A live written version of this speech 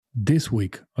this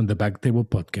week on the Backtable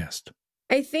Podcast.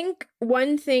 I think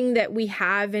one thing that we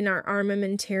have in our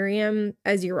armamentarium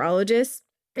as urologists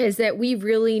is that we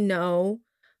really know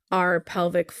our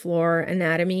pelvic floor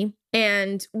anatomy,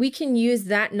 and we can use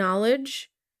that knowledge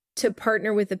to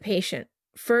partner with the patient.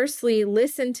 Firstly,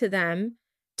 listen to them,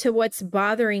 to what's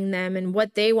bothering them and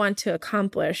what they want to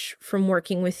accomplish from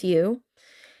working with you,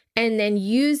 and then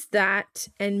use that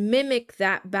and mimic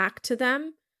that back to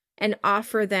them and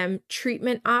offer them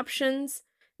treatment options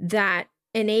that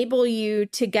enable you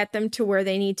to get them to where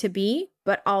they need to be,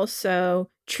 but also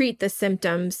treat the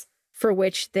symptoms for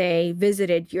which they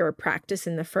visited your practice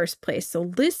in the first place.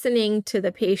 So listening to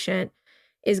the patient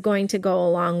is going to go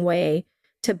a long way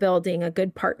to building a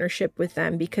good partnership with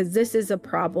them, because this is a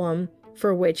problem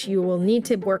for which you will need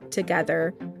to work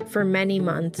together for many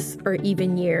months or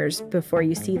even years before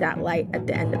you see that light at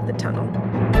the end of the tunnel.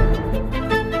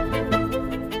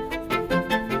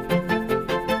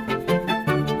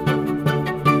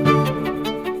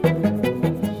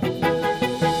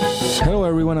 Hello,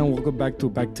 everyone, and welcome back to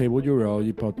Backtable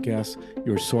Urology Podcast,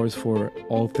 your source for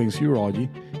all things urology.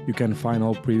 You can find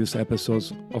all previous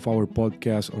episodes of our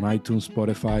podcast on iTunes,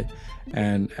 Spotify,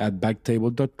 and at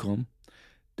backtable.com.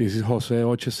 This is Jose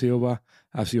Oche Silva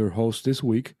as your host this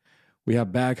week. We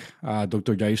have back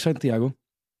Dr. Yair Santiago.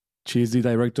 She is the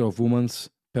Director of Women's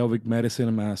Pelvic Medicine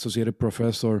and Associated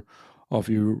Professor of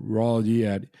Urology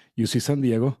at UC San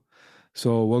Diego.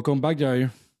 So welcome back,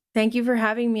 Yair. Thank you for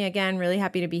having me again. Really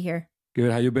happy to be here. Good.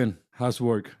 How you been? How's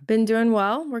work? Been doing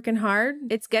well, working hard.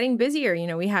 It's getting busier.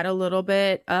 We had a little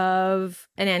bit of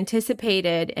an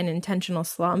anticipated and intentional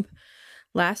slump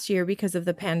last year because of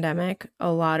the pandemic.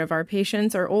 A lot of our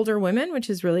patients are older women, which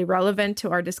is really relevant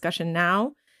to our discussion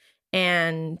now.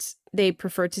 And they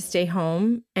prefer to stay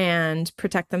home and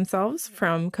protect themselves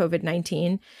from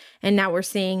COVID-19. And now we're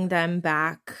seeing them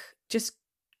back, just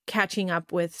catching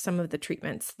up with some of the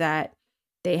treatments that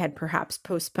they had perhaps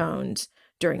postponed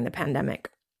during the pandemic.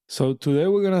 So today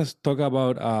we're going to talk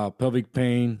about pelvic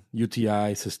pain,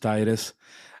 UTI, cystitis.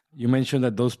 You mentioned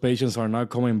that those patients are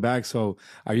not coming back. So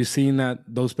are you seeing that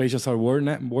those patients are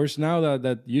worse now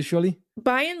than usually?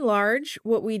 By and large,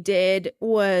 what we did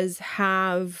was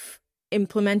have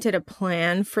implemented a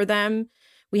plan for them.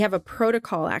 We have a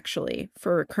protocol actually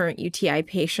for recurrent UTI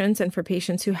patients and for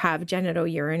patients who have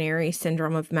genitourinary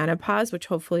syndrome of menopause, which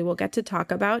hopefully we'll get to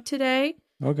talk about today.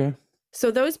 Okay. So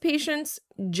those patients,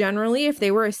 generally, if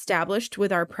they were established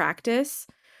with our practice,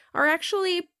 are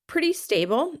actually pretty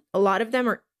stable. A lot of them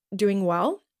are doing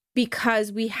well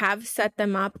because we have set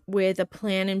them up with a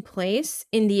plan in place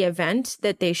in the event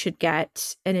that they should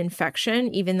get an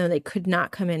infection, even though they could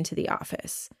not come into the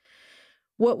office.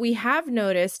 What we have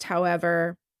noticed,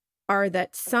 however, are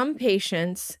that some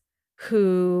patients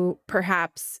who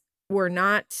perhaps were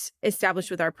not established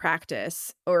with our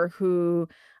practice or who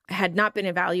had not been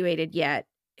evaluated yet,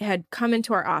 had come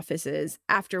into our offices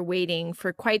after waiting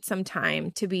for quite some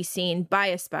time to be seen by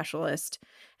a specialist,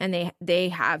 and they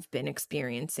have been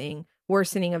experiencing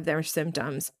worsening of their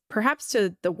symptoms, perhaps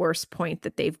to the worst point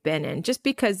that they've been in, just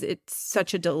because it's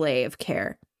such a delay of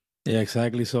care. Yeah,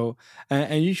 exactly. So,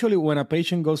 and usually when a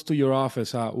patient goes to your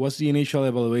office, what's the initial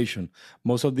evaluation?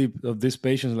 Most of these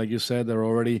patients, like you said, they're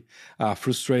already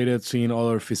frustrated, seeing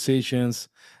other physicians.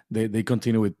 They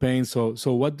continue with pain. So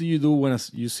what do you do when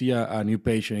you see a new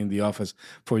patient in the office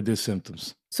for these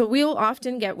symptoms? So we'll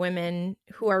often get women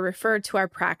who are referred to our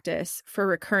practice for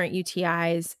recurrent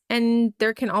UTIs, and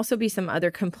there can also be some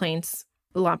other complaints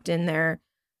lumped in there,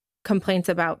 complaints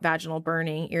about vaginal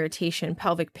burning, irritation,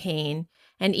 pelvic pain,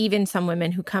 and even some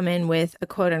women who come in with a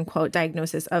quote-unquote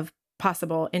diagnosis of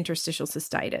possible interstitial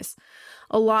cystitis.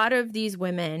 A lot of these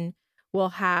women will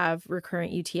have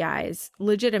recurrent UTIs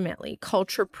legitimately,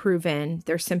 culture proven,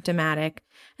 they're symptomatic.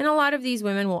 And a lot of these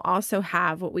women will also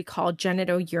have what we call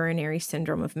genitourinary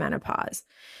syndrome of menopause.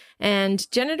 And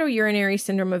genitourinary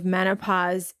syndrome of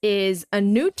menopause is a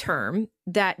new term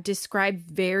that describes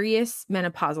various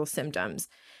menopausal symptoms.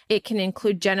 It can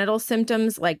include genital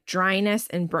symptoms like dryness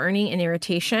and burning and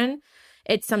irritation.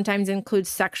 It sometimes includes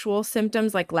sexual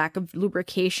symptoms like lack of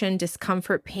lubrication,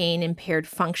 discomfort, pain, impaired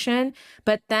function.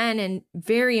 But then, and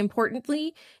very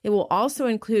importantly, it will also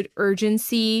include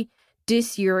urgency,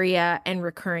 dysuria, and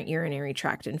recurrent urinary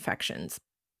tract infections.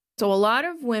 So a lot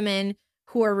of women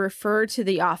who are referred to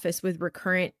the office with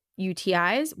recurrent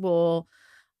UTIs will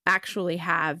actually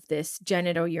have this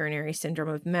genitourinary syndrome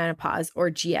of menopause, or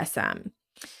GSM.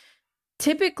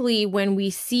 Typically, when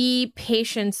we see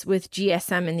patients with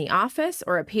GSM in the office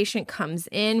or a patient comes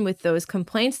in with those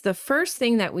complaints, the first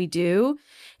thing that we do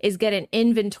is get an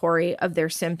inventory of their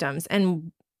symptoms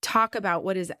and talk about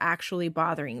what is actually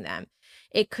bothering them.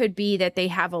 It could be that they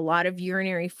have a lot of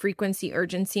urinary frequency,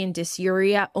 urgency, and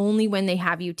dysuria only when they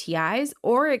have UTIs,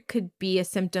 or it could be a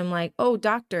symptom like, oh,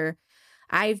 doctor,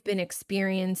 I've been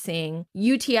experiencing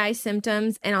UTI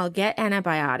symptoms and I'll get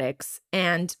antibiotics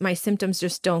and my symptoms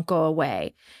just don't go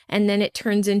away. And then it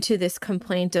turns into this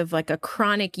complaint of like a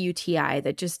chronic UTI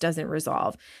that just doesn't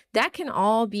resolve. That can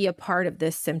all be a part of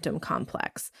this symptom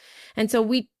complex. And so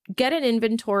we get an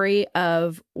inventory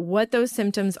of what those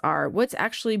symptoms are, what's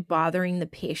actually bothering the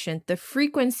patient, the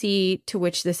frequency to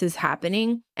which this is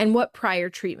happening, and what prior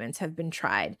treatments have been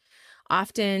tried.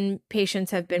 Often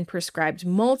patients have been prescribed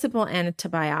multiple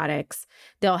antibiotics.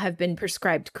 They'll have been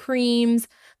prescribed creams.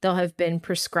 They'll have been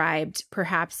prescribed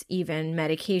perhaps even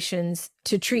medications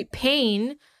to treat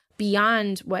pain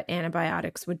beyond what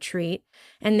antibiotics would treat.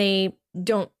 And they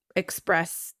don't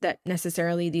express that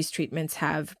necessarily these treatments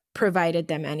have provided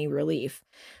them any relief.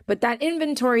 But that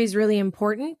inventory is really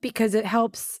important because it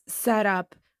helps set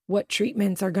up what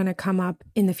treatments are going to come up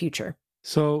in the future.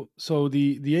 So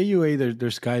the AUA,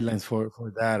 there's guidelines for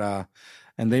that,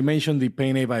 and they mention the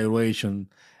pain evaluation,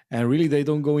 and really they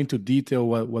don't go into detail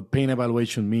what pain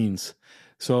evaluation means.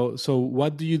 So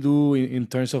what do you do in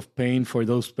terms of pain for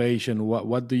those patients?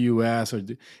 What do you ask, or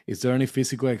is there any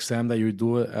physical exam that you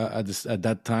do at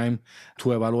that time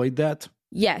to evaluate that?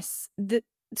 Yes.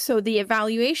 So the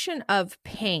evaluation of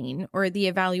pain, or the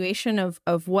evaluation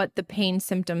of what the pain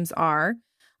symptoms are,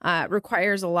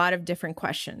 requires a lot of different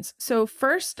questions. So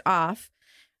first off,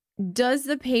 does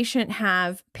the patient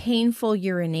have painful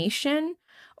urination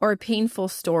or painful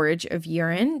storage of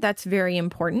urine? That's very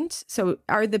important. So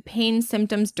are the pain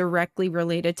symptoms directly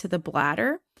related to the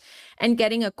bladder? And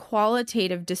getting a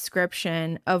qualitative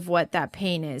description of what that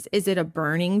pain is. Is it a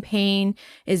burning pain?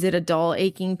 Is it a dull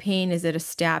aching pain? Is it a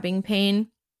stabbing pain?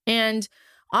 And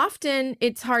often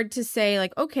it's hard to say,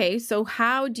 like, okay, so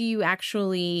how do you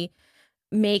actually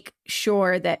make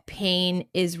sure that pain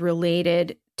is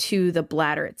related to the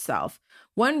bladder itself?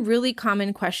 One really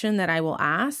common question that I will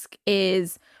ask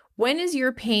is, when is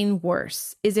your pain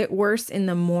worse? Is it worse in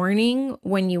the morning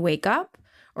when you wake up,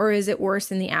 or is it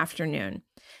worse in the afternoon?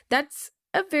 That's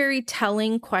a very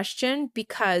telling question,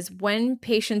 because when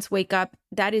patients wake up,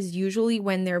 that is usually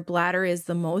when their bladder is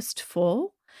the most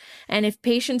full. And if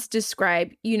patients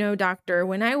describe, doctor,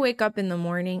 when I wake up in the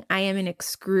morning, I am in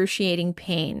excruciating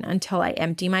pain until I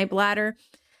empty my bladder,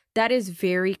 that is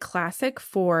very classic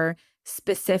for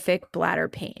specific bladder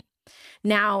pain.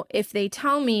 Now, if they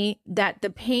tell me that the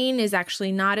pain is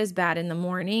actually not as bad in the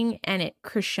morning and it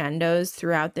crescendos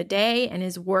throughout the day and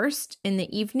is worst in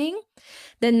the evening,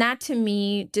 then that to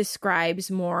me describes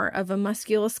more of a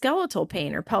musculoskeletal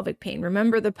pain or pelvic pain.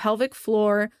 Remember, the pelvic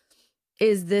floor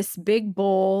is this big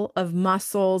bowl of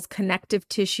muscles, connective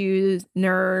tissues,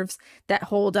 nerves that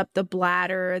hold up the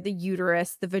bladder, the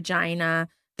uterus, the vagina,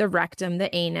 the rectum,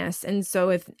 the anus. And so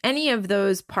if any of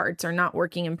those parts are not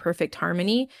working in perfect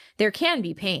harmony, there can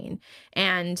be pain.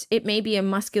 And it may be a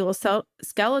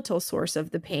musculoskeletal source of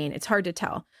the pain. It's hard to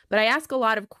tell. But I ask a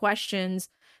lot of questions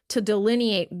to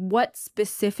delineate what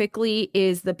specifically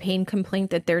is the pain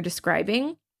complaint that they're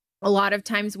describing. A lot of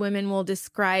times women will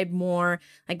describe more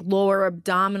like lower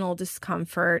abdominal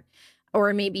discomfort,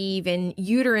 or maybe even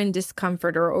uterine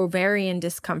discomfort or ovarian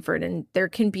discomfort. And there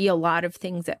can be a lot of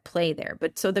things at play there.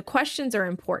 But so the questions are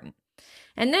important.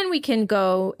 And then we can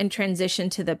go and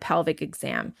transition to the pelvic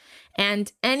exam.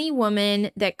 And any woman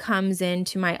that comes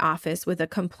into my office with a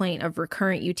complaint of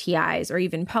recurrent UTIs or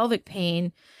even pelvic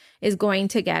pain is going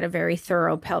to get a very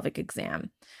thorough pelvic exam.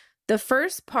 The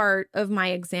first part of my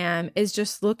exam is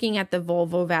just looking at the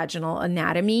vulvovaginal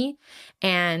anatomy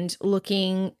and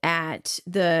looking at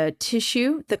the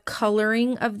tissue, the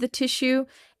coloring of the tissue.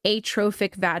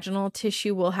 Atrophic vaginal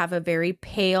tissue will have a very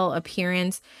pale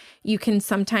appearance. You can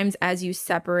sometimes, as you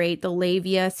separate the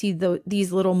labia, see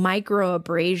these little micro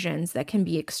abrasions that can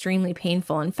be extremely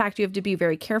painful. In fact, you have to be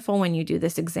very careful when you do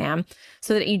this exam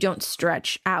so that you don't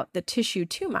stretch out the tissue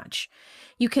too much.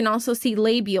 You can also see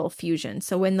labial fusion.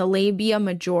 So when the labia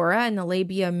majora and the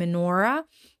labia minora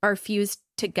are fused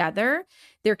together,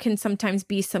 there can sometimes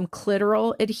be some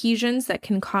clitoral adhesions that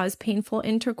can cause painful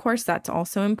intercourse. That's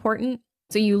also important.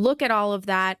 So you look at all of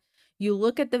that. You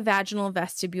look at the vaginal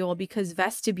vestibule, because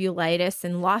vestibulitis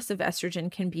and loss of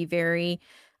estrogen can be very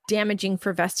damaging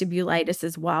for vestibulitis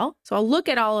as well. So I'll look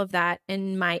at all of that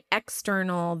in my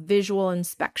external visual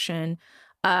inspection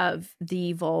of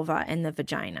the vulva and the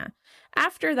vagina.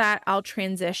 After that, I'll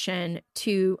transition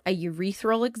to a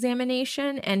urethral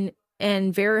examination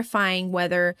and verifying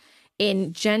whether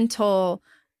in gentle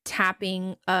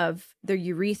tapping of the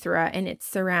urethra and its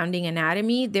surrounding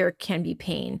anatomy, there can be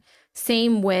pain.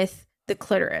 Same with the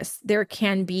clitoris. There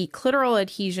can be clitoral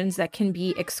adhesions that can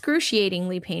be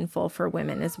excruciatingly painful for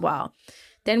women as well.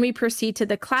 Then we proceed to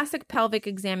the classic pelvic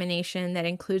examination that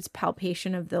includes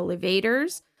palpation of the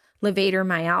levators. Levator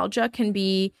myalgia can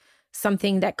be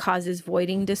something that causes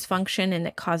voiding dysfunction and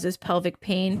that causes pelvic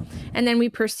pain. And then we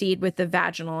proceed with the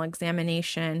vaginal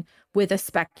examination with a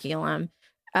speculum.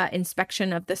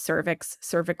 Inspection of the cervix,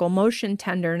 cervical motion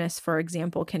tenderness, for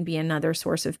example, can be another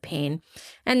source of pain.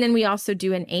 And then we also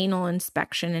do an anal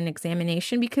inspection and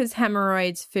examination because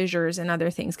hemorrhoids, fissures, and other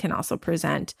things can also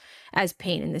present as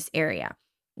pain in this area.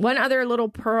 One other little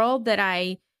pearl that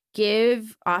I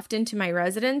give often to my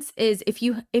residents is if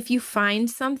you find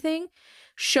something,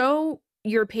 show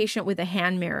your patient with a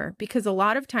hand mirror, because a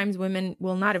lot of times women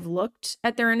will not have looked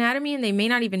at their anatomy and they may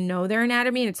not even know their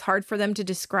anatomy, and it's hard for them to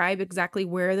describe exactly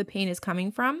where the pain is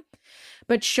coming from.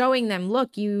 But showing them,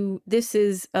 look, this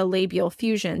is a labial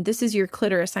fusion. This is your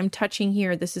clitoris. I'm touching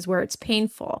here. This is where it's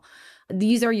painful.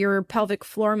 These are your pelvic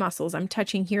floor muscles. I'm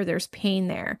touching here. There's pain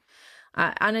there.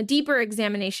 On a deeper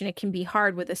examination, it can be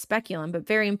hard with a speculum, but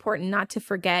very important not to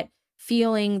forget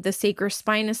feeling the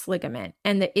sacrospinous ligament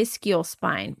and the ischial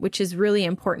spine, which is really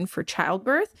important for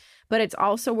childbirth, but it's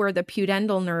also where the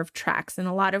pudendal nerve tracks. And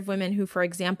a lot of women who, for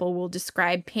example, will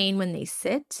describe pain when they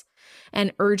sit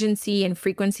and urgency and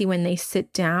frequency when they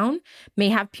sit down may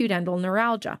have pudendal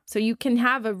neuralgia. So you can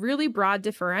have a really broad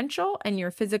differential, and your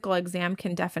physical exam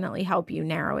can definitely help you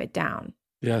narrow it down.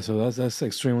 Yeah, so that's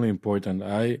extremely important.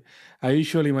 I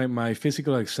usually my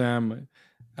physical exam,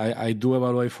 I do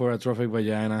evaluate for atrophic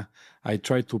vagina. I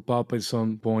try to palpate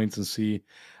some points and see,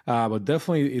 but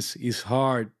definitely it's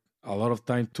hard a lot of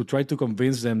time to try to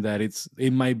convince them that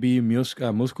it might be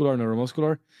muscular,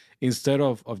 neuromuscular, instead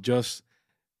of just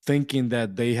thinking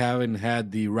that they haven't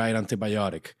had the right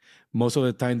antibiotic. Most of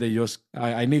the time they just,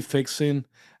 I need fixing.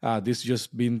 This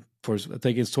just been for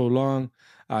taking so long.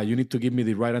 You need to give me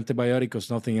the right antibiotic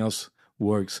because nothing else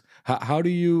works. How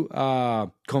do you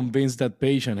convince that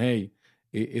patient, hey,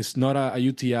 it's not a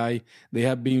UTI. They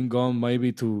have been gone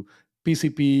maybe to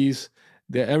PCPs.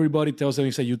 Everybody tells them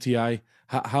it's a UTI.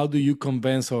 How do you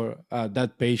convince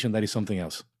that patient that it's something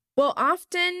else? Well,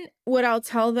 often what I'll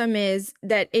tell them is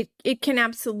that it can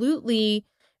absolutely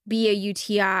be a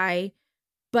UTI,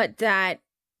 but that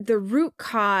the root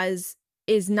cause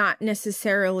is not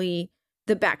necessarily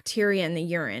the bacteria in the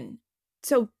urine.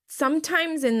 So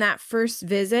sometimes in that first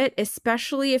visit,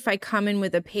 especially if I come in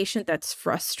with a patient that's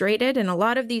frustrated, and a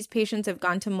lot of these patients have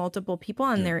gone to multiple people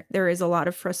and there is a lot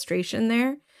of frustration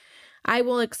there, I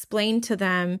will explain to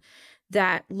them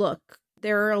that, look,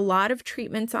 there are a lot of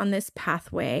treatments on this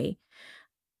pathway.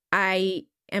 I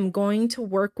am going to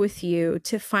work with you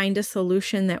to find a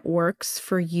solution that works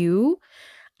for you.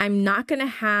 I'm not going to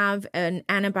have an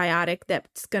antibiotic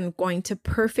that's going to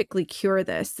perfectly cure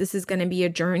this. This is going to be a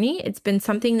journey. It's been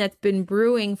something that's been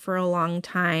brewing for a long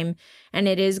time, and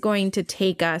it is going to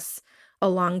take us a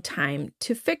long time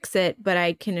to fix it. But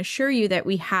I can assure you that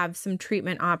we have some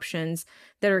treatment options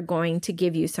that are going to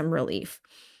give you some relief.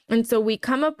 And so we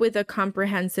come up with a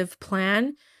comprehensive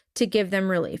plan to give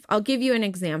them relief. I'll give you an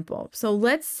example. So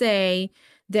let's say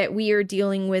that we are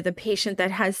dealing with a patient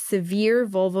that has severe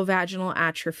vulvovaginal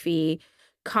atrophy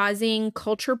causing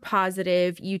culture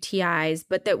positive UTIs,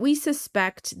 but that we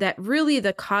suspect that really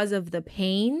the cause of the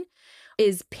pain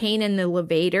is pain in the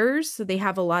levators. So they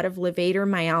have a lot of levator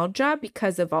myalgia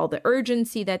because of all the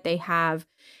urgency that they have.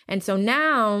 And so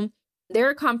now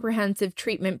their comprehensive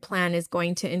treatment plan is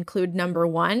going to include, number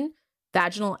one,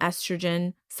 vaginal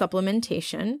estrogen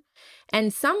supplementation.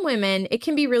 And some women, it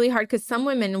can be really hard because some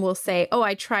women will say, oh,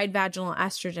 I tried vaginal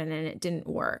estrogen and it didn't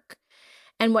work.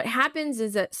 And what happens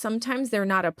is that sometimes they're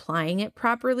not applying it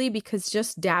properly because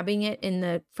just dabbing it in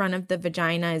the front of the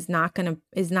vagina is not going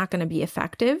to be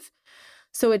effective.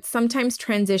 So it's sometimes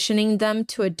transitioning them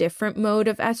to a different mode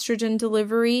of estrogen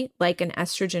delivery, like an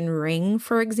estrogen ring,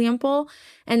 for example,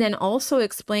 and then also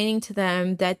explaining to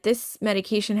them that this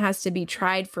medication has to be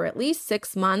tried for at least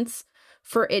 6 months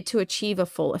for it to achieve a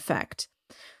full effect.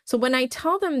 So when I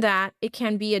tell them that, it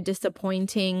can be a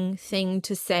disappointing thing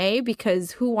to say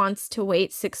because who wants to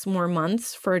wait 6 more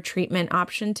months for a treatment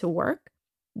option to work?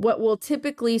 What we'll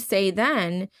typically say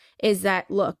then is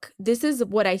that, look, this is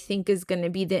what I think is going to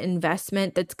be the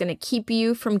investment that's going to keep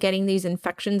you from getting these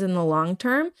infections in the long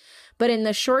term. But in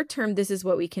the short term, this is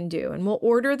what we can do. And we'll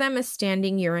order them a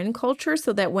standing urine culture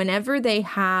so that whenever they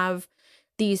have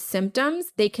these symptoms,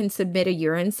 they can submit a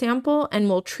urine sample and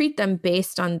we'll treat them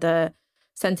based on the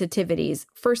sensitivities.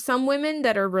 For some women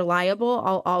that are reliable,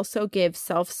 I'll also give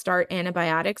self-start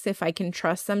antibiotics if I can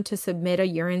trust them to submit a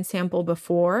urine sample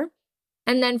before.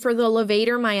 And then for the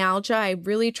levator myalgia, I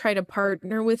really try to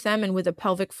partner with them and with a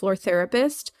pelvic floor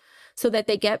therapist so that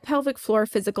they get pelvic floor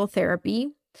physical therapy.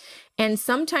 And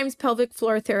sometimes pelvic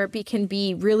floor therapy can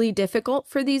be really difficult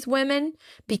for these women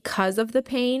because of the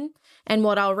pain. And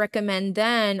what I'll recommend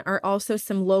then are also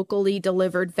some locally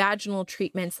delivered vaginal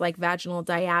treatments like vaginal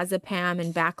diazepam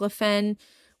and baclofen.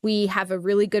 We have a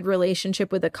really good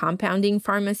relationship with a compounding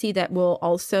pharmacy that will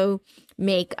also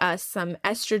make us some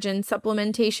estrogen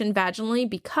supplementation vaginally,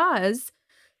 because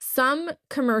some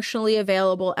commercially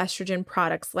available estrogen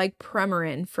products like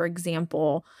Premarin, for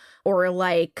example, or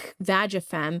like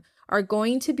Vagifem are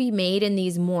going to be made in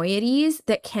these moieties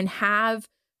that can have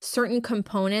certain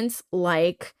components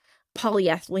like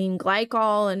polyethylene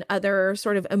glycol and other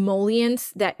sort of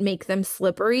emollients that make them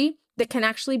slippery, that can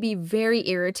actually be very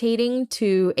irritating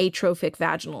to atrophic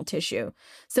vaginal tissue.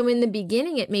 So in the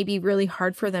beginning, it may be really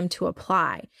hard for them to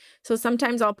apply. So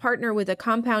sometimes I'll partner with a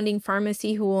compounding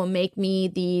pharmacy who will make me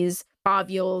these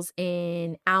ovules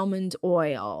in almond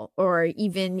oil or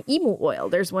even emu oil.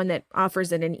 There's one that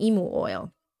offers it in emu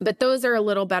oil, but those are a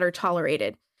little better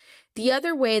tolerated. The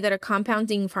other way that a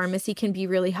compounding pharmacy can be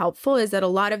really helpful is that a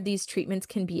lot of these treatments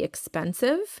can be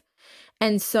expensive.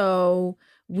 And so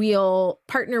we'll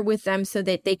partner with them so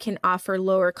that they can offer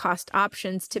lower cost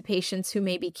options to patients who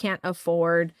maybe can't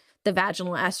afford the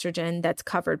vaginal estrogen that's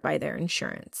covered by their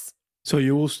insurance. So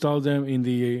you will start them in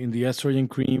the estrogen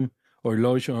cream or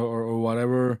lotion or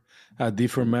whatever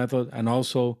different method, and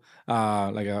also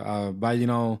like a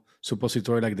vaginal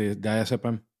suppository like the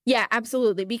diazepam? Yeah,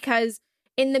 absolutely. Because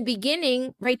in the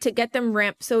beginning, right, to get them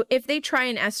ramped. So if they try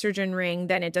an estrogen ring,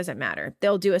 then it doesn't matter.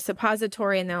 They'll do a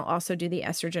suppository and they'll also do the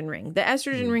estrogen ring. The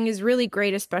estrogen ring is really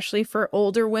great, especially for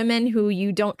older women who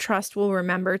you don't trust will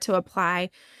remember to apply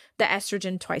the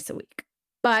estrogen twice a week.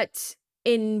 But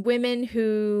in women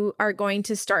who are going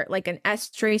to start like an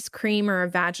estrase cream or a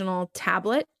vaginal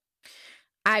tablet,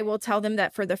 I will tell them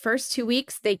that for the first 2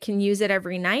 weeks, they can use it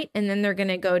every night. And then they're going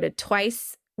to go to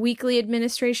twice weekly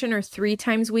administration or 3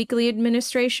 times weekly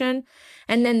administration.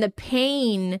 And then the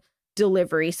pain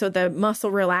delivery, so the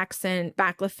muscle relaxant,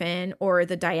 baclofen, or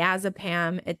the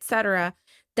diazepam, etc.,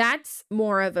 that's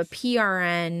more of a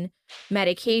PRN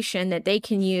medication that they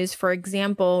can use, for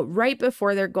example, right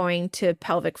before they're going to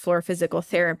pelvic floor physical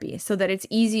therapy, so that it's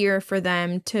easier for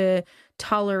them to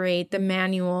tolerate the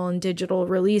manual and digital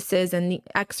releases and the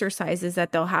exercises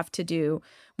that they'll have to do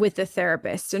with the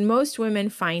therapist. And most women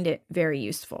find it very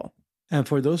useful. And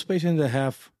for those patients that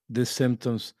have these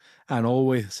symptoms and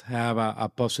always have a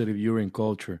positive urine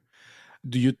culture,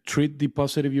 do you treat the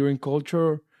positive urine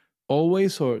culture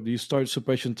always, or do you start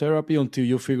suppression therapy until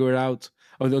you figure it out,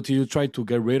 or until you try to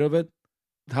get rid of it?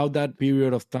 How that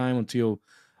period of time until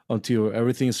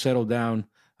everything is settled down,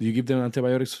 do you give them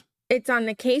antibiotics? It's on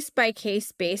a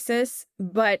case-by-case basis,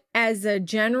 but as a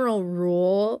general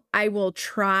rule, I will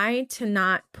try to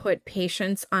not put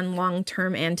patients on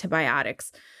long-term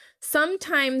antibiotics.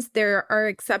 Sometimes there are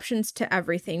exceptions to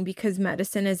everything because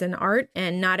medicine is an art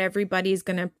and not everybody's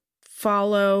going to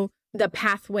follow the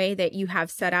pathway that you have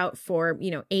set out for,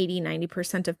 80,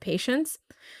 90% of patients.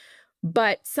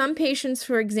 But some patients,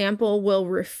 for example, will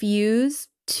refuse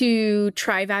to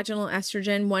try vaginal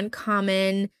estrogen. One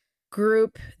common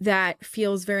group that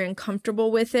feels very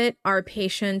uncomfortable with it are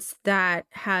patients that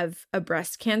have a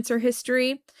breast cancer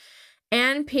history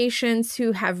and patients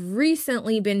who have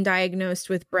recently been diagnosed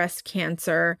with breast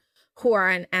cancer who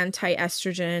are on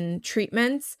anti-estrogen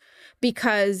treatments,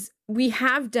 because we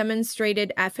have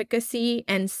demonstrated efficacy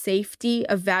and safety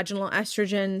of vaginal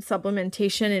estrogen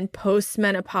supplementation in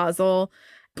postmenopausal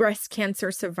breast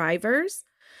cancer survivors.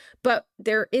 But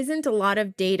there isn't a lot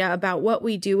of data about what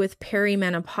we do with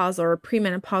perimenopausal or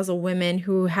premenopausal women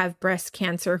who have breast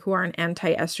cancer who are on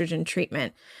anti-estrogen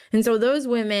treatment. And so those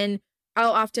women,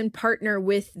 I'll often partner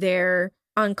with their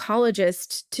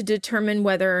oncologist to determine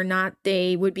whether or not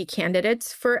they would be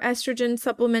candidates for estrogen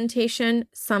supplementation.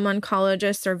 Some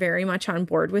oncologists are very much on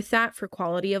board with that for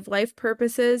quality of life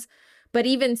purposes. But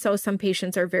even so, some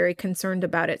patients are very concerned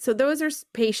about it. So those are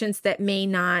patients that may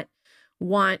not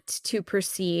want to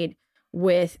proceed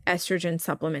with estrogen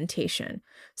supplementation.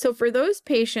 So for those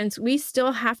patients, we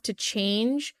still have to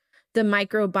change the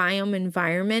microbiome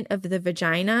environment of the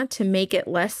vagina to make it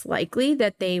less likely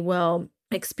that they will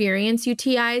experience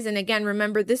UTIs. And again,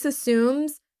 remember, this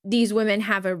assumes these women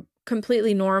have a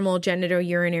completely normal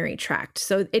genitourinary tract.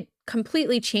 So it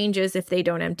completely changes if they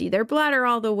don't empty their bladder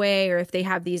all the way or if they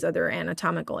have these other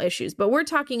anatomical issues. But we're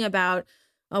talking about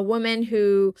a woman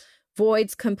who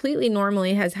voids completely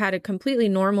normally, has had a completely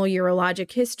normal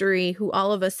urologic history, who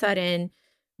all of a sudden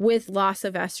with loss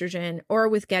of estrogen or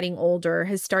with getting older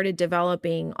has started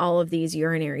developing all of these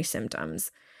urinary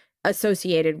symptoms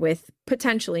associated with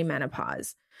potentially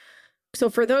menopause. So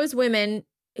for those women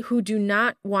who do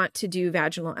not want to do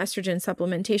vaginal estrogen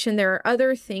supplementation, there are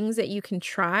other things that you can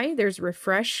try. There's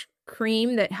Refresh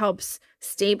cream that helps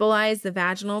stabilize the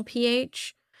vaginal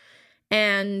pH,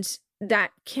 and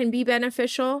that can be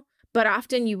beneficial. But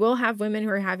often you will have women who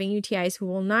are having UTIs who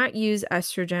will not use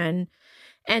estrogen.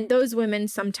 And those women,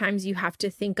 sometimes you have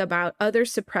to think about other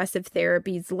suppressive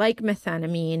therapies like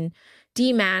methenamine,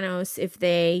 D-mannose if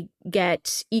they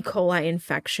get E. coli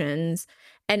infections,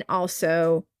 and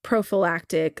also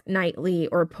prophylactic nightly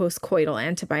or postcoital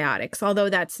antibiotics, although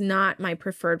that's not my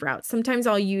preferred route. Sometimes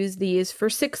I'll use these for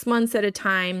 6 months at a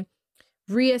time,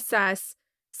 reassess,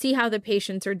 see how the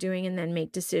patients are doing, and then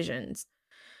make decisions.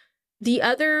 The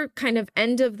other kind of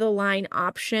end of the line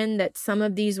option that some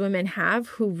of these women have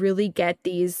who really get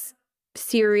these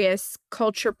serious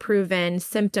culture proven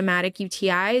symptomatic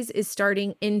UTIs is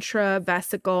starting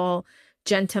intravesical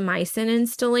gentamicin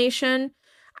instillation.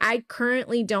 I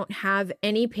currently don't have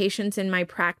any patients in my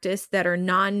practice that are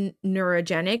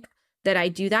non-neurogenic that I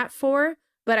do that for,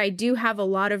 but I do have a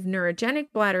lot of neurogenic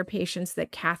bladder patients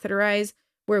that catheterize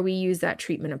where we use that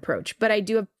treatment approach. But I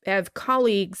do have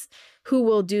colleagues who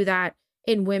will do that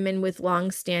in women with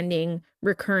long-standing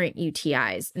recurrent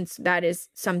UTIs. And so that is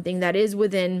something that is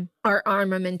within our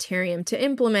armamentarium to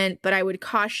implement, but I would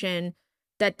caution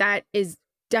that that is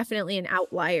definitely an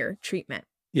outlier treatment.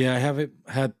 Yeah, I have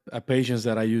had patients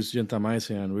that I use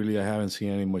gentamicin, and really I haven't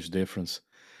seen any much difference.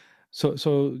 So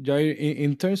Jair,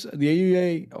 in terms, the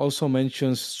AUA also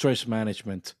mentions stress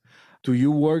management. Do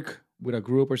you work with a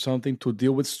group or something to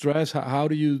deal with stress? How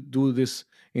do you do this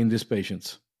in these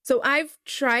patients? So I've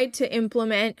tried to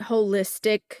implement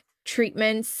holistic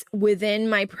treatments within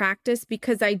my practice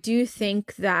because I do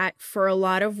think that for a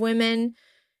lot of women,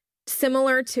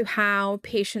 similar to how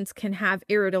patients can have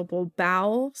irritable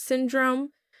bowel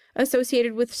syndrome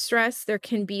associated with stress, there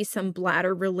can be some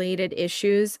bladder-related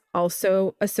issues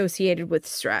also associated with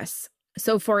stress.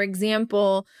 So for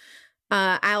example,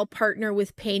 I'll partner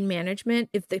with pain management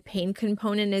if the pain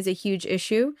component is a huge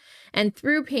issue. And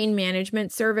through pain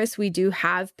management service, we do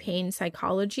have pain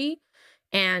psychology,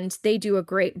 and they do a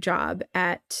great job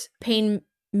at pain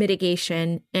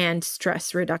mitigation and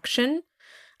stress reduction.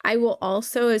 I will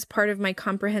also, as part of my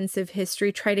comprehensive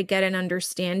history, try to get an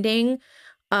understanding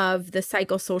of the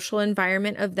psychosocial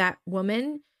environment of that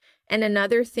woman. And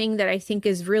another thing that I think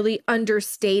is really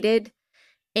understated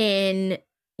in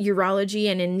urology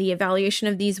and in the evaluation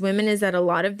of these women is that a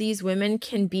lot of these women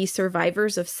can be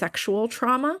survivors of sexual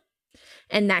trauma,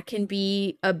 and that can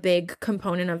be a big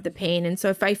component of the pain. And so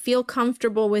if I feel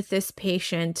comfortable with this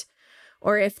patient,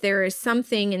 or if there is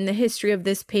something in the history of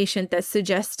this patient that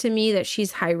suggests to me that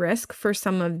she's high risk for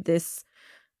some of this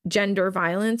gender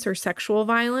violence or sexual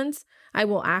violence, I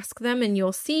will ask them, and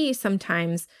you'll see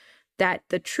sometimes that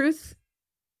the truth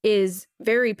is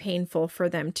very painful for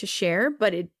them to share,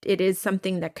 but it is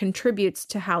something that contributes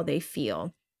to how they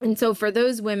feel. And so for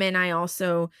those women, I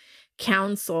also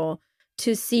counsel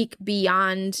to seek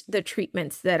beyond the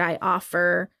treatments that I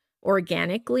offer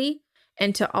organically,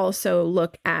 and to also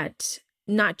look at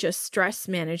not just stress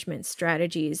management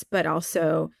strategies, but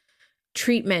also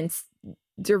treatments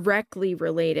directly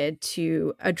related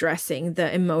to addressing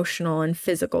the emotional and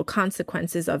physical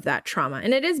consequences of that trauma.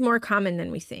 And it is more common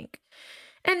than we think.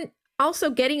 And also,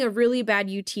 getting a really bad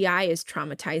UTI is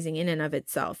traumatizing in and of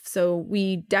itself. So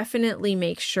we definitely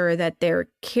make sure that they're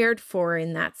cared for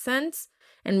in that sense.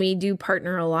 And we do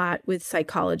partner a lot with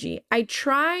psychology. I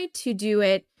try to do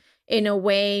it in a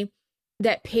way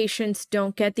that patients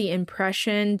don't get the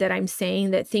impression that I'm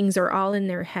saying that things are all in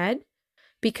their head,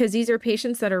 because these are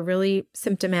patients that are really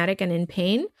symptomatic and in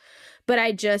pain. But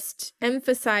I just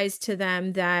emphasize to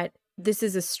them that this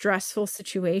is a stressful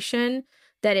situation,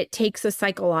 that it takes a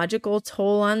psychological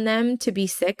toll on them to be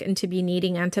sick and to be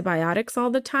needing antibiotics all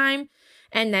the time,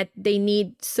 and that they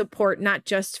need support not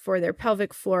just for their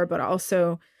pelvic floor, but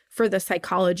also for the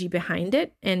psychology behind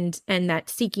it, and that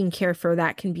seeking care for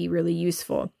that can be really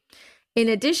useful. In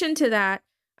addition to that,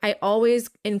 I always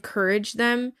encourage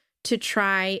them to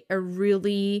try a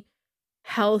really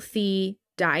healthy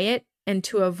diet and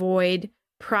to avoid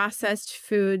processed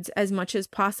foods as much as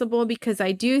possible, because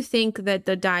I do think that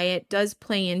the diet does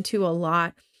play into a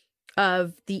lot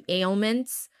of the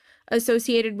ailments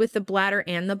associated with the bladder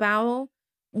and the bowel.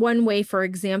 One way, for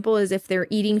example, is if they're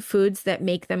eating foods that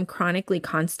make them chronically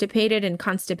constipated, and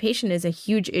constipation is a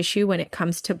huge issue when it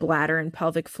comes to bladder and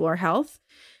pelvic floor health.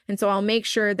 And so I'll make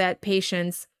sure that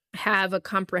patients have a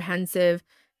comprehensive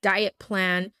diet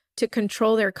plan to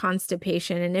control their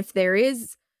constipation. And if there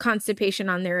is constipation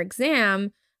on their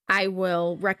exam, I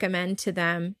will recommend to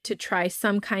them to try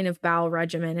some kind of bowel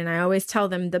regimen. And I always tell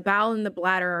them the bowel and the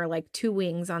bladder are like two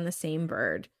wings on the same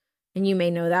bird. And you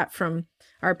may know that from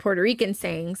our Puerto Rican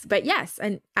sayings, but yes,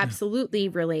 and absolutely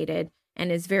related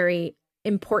and is very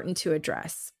important to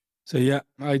address. So yeah,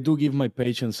 I do give my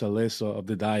patients a list of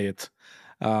the diet.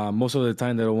 Most of the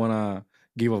time, they don't want to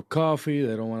give up coffee.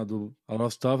 They don't want to do a lot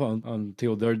of stuff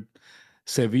until they're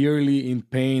severely in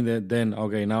pain. Then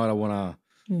okay, now I want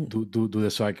to do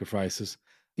the sacrifices.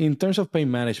 In terms of pain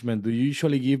management, do you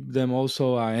usually give them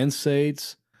also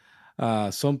NSAIDs?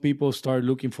 Some people start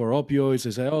looking for opioids.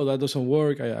 They say, "Oh, that doesn't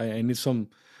work. I need some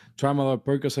Tramadol,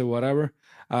 Percocet, whatever."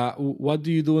 What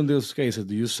do you do in those cases?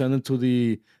 Do you send them to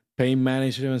the pain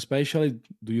management specialist?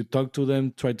 Do you talk to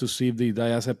them, try to see if the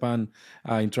diazepam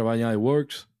intravaginally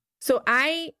works? So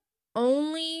I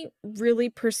only really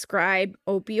prescribe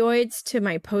opioids to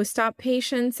my post-op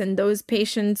patients, and those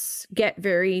patients get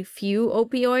very few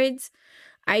opioids.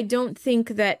 I don't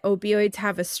think that opioids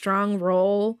have a strong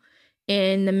role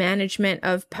in the management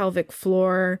of pelvic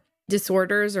floor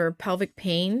disorders or pelvic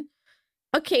pain.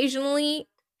 Occasionally,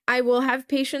 I will have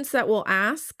patients that will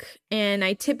ask, and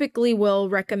I typically will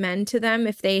recommend to them,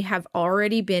 if they have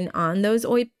already been on those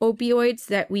opioids,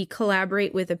 that we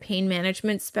collaborate with a pain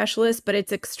management specialist, but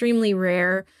it's extremely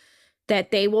rare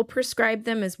that they will prescribe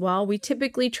them as well. We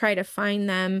typically try to find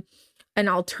them an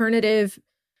alternative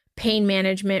pain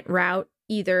management route,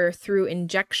 either through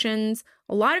injections.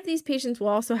 A lot of these patients will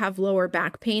also have lower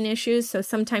back pain issues, so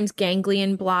sometimes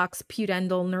ganglion blocks,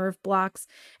 pudendal nerve blocks,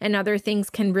 and other things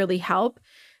can really help.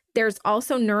 There's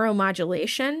also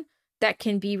neuromodulation that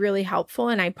can be really helpful,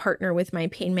 and I partner with my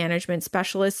pain management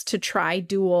specialist to try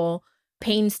dual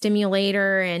pain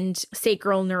stimulator and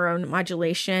sacral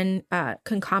neuromodulation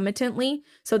concomitantly.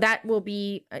 So that will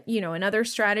be, another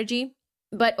strategy.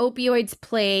 But opioids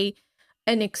play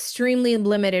an extremely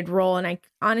limited role, and I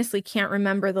honestly can't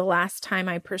remember the last time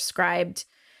I prescribed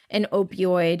an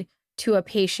opioid to a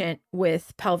patient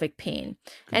with pelvic pain.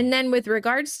 And then with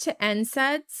regards to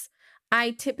NSAIDs,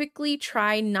 I typically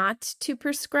try not to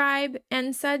prescribe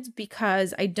NSAIDs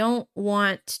because I don't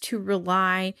want to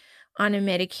rely on a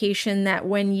medication that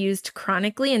when used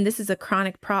chronically, and this is a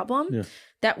chronic problem,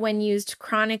 that when used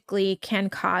chronically can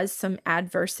cause some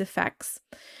adverse effects.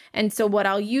 And so what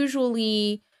I'll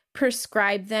usually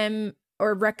prescribe them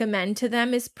or recommend to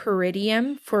them is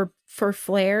Pyridium for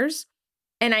flares.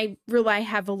 And I rely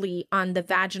heavily on the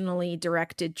vaginally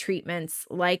directed treatments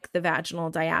like the vaginal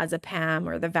diazepam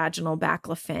or the vaginal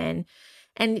baclofen.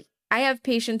 And I have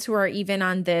patients who are even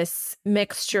on this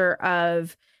mixture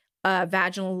of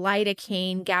vaginal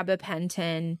lidocaine,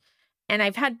 gabapentin. And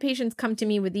I've had patients come to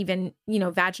me with even,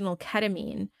 vaginal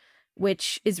ketamine,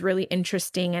 which is really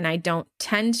interesting. And I don't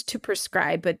tend to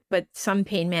prescribe, but some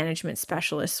pain management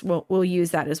specialists will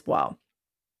use that as well.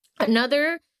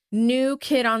 Another new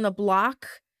kid on the block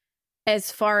as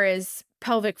far as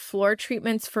pelvic floor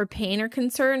treatments for pain are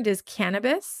concerned is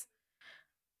cannabis.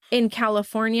 In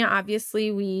California,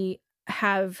 obviously, we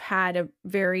have had a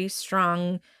very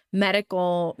strong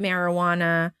medical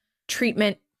marijuana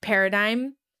treatment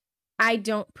paradigm. I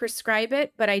don't prescribe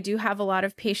it, but I do have a lot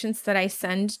of patients that I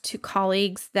send to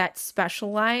colleagues that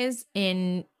specialize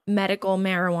in medical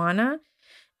marijuana.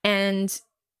 And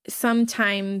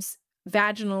sometimes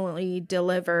vaginally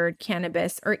delivered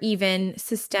cannabis or even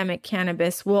systemic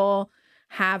cannabis will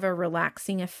have a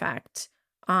relaxing effect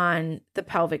on the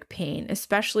pelvic pain,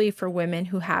 especially for women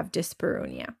who have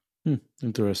dyspareunia.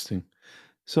 Interesting.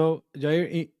 So,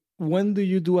 Jair, when do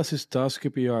you do a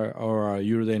cystoscopy or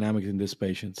urodynamics in these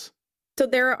patients? So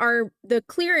there are the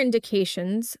clear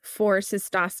indications for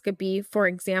cystoscopy. For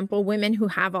example, women who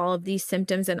have all of these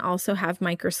symptoms and also have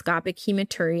microscopic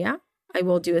hematuria, I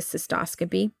will do a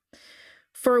cystoscopy.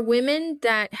 For women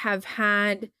that have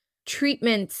had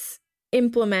treatments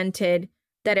implemented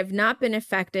that have not been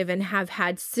effective and have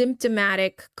had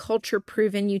symptomatic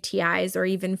culture-proven UTIs or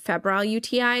even febrile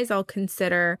UTIs, I'll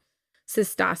consider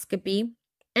cystoscopy.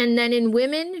 And then in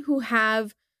women who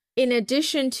have, in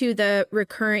addition to the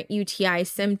recurrent UTI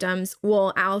symptoms,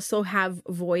 will also have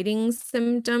voiding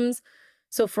symptoms.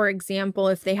 So for example,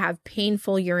 if they have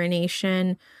painful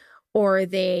urination or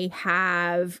they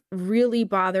have really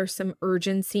bothersome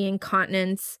urgency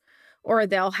incontinence, or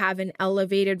they'll have an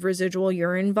elevated residual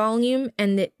urine volume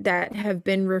and that have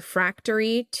been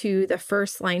refractory to the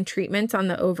first-line treatment on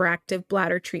the overactive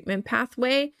bladder treatment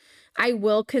pathway, I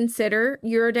will consider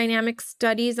urodynamic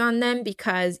studies on them,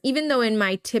 because even though in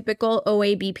my typical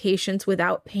OAB patients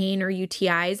without pain or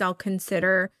UTIs, I'll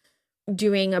consider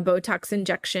doing a Botox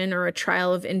injection or a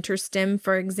trial of InterStim,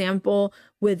 for example,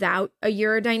 without a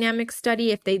urodynamic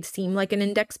study if they seem like an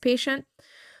index patient.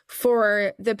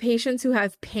 For the patients who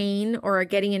have pain or are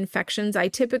getting infections, I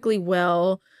typically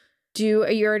will do a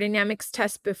urodynamics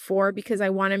test before because I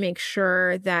want to make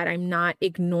sure that I'm not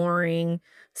ignoring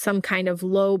some kind of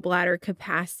low bladder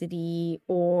capacity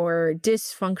or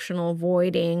dysfunctional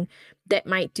voiding that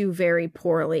might do very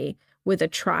poorly with a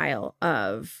trial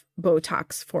of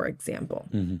Botox, for example.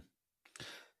 Mm-hmm.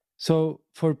 So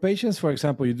for patients, for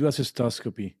example, you do a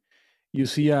cystoscopy, you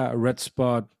see a red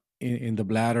spot in the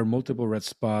bladder, multiple red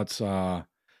spots. Do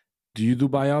you do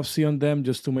biopsy on them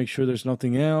just to make sure there's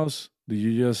nothing else? Do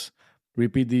you just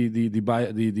repeat the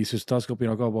cystoscopy in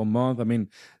a couple of months? I mean,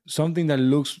 something that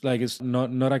looks like it's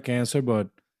not a cancer, but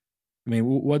I mean,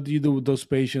 what do you do with those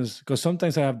patients? Because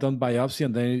sometimes I have done biopsy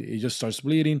and then it just starts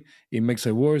bleeding. It makes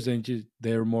it worse. Then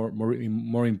they're more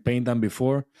in pain than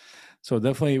before. So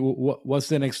definitely, what's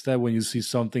the next step when you see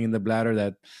something in the bladder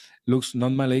that looks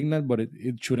non-malignant, but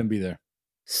it shouldn't be there?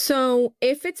 So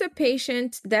if it's a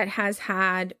patient that has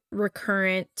had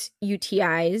recurrent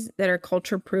UTIs that are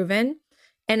culture proven,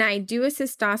 and I do a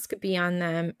cystoscopy on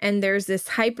them, and there's this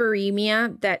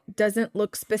hyperemia that doesn't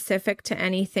look specific to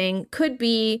anything, could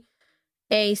be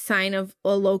a sign of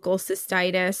a local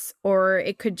cystitis, or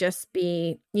it could just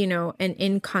be, an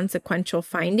inconsequential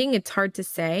finding. It's hard to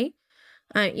say.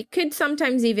 It could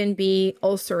sometimes even be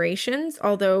ulcerations,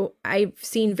 although I've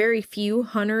seen very few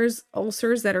Hunner's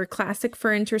ulcers that are classic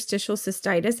for interstitial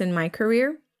cystitis in my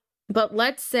career. But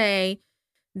let's say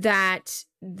that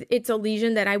it's a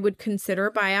lesion that I would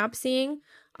consider biopsying.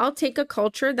 I'll take a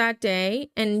culture that day,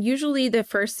 and usually the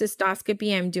first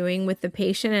cystoscopy I'm doing with the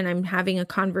patient and I'm having a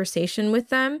conversation with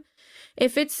them.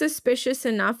 If it's suspicious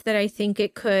enough that I think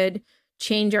it could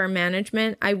change our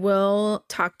management, I will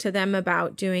talk to them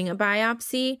about doing a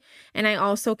biopsy. And I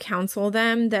also counsel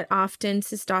them that often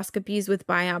cystoscopies with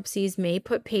biopsies may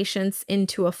put patients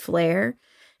into a flare.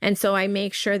 And so I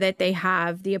make sure that they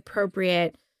have the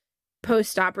appropriate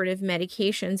post-operative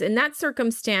medications. In that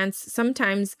circumstance,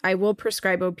 sometimes I will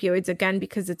prescribe opioids again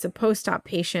because it's a post-op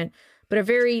patient, but a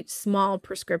very small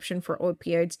prescription for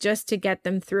opioids just to get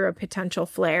them through a potential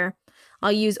flare.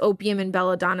 I'll use opium and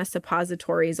belladonna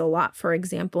suppositories a lot, for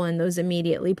example, in those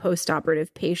immediately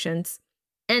post-operative patients.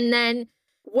 And then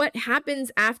what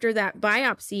happens after that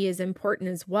biopsy is important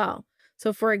as well.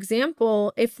 So for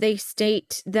example, if they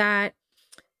state that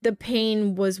the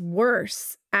pain was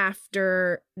worse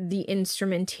after the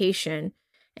instrumentation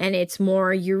and it's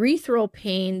more urethral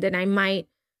pain, then I might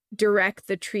direct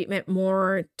the treatment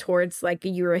more towards like a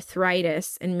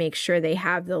urethritis and make sure they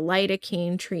have the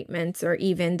lidocaine treatments or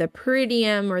even the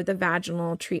pyridium or the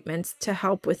vaginal treatments to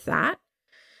help with that.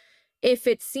 If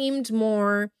it seemed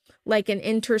more like an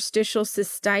interstitial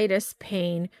cystitis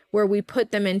pain where we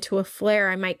put them into a flare,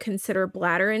 I might consider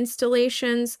bladder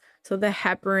installations. So the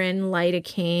heparin,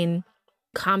 lidocaine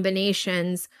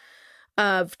combinations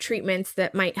of treatments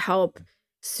that might help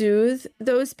soothe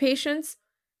those patients.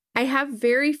 I have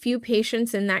very few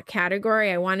patients in that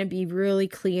category. I want to be really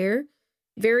clear.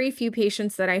 Very few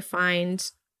patients that I find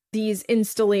these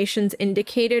installations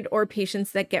indicated or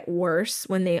patients that get worse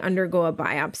when they undergo a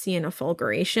biopsy and a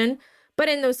fulguration. But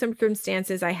in those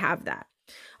circumstances, I have that.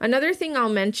 Another thing I'll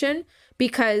mention,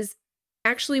 because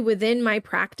actually within my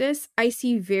practice, I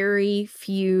see very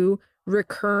few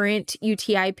recurrent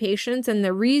UTI patients. And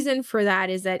the reason for that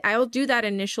is that I'll do that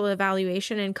initial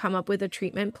evaluation and come up with a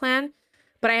treatment plan.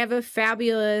 But I have a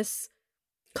fabulous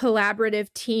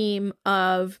collaborative team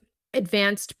of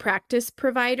advanced practice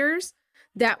providers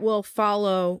that will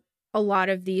follow a lot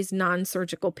of these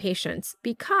non-surgical patients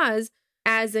because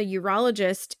as a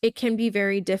urologist, it can be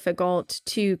very difficult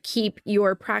to keep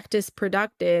your practice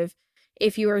productive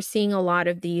if you are seeing a lot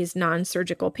of these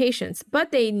non-surgical patients,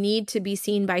 but they need to be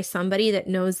seen by somebody that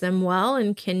knows them well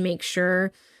and can make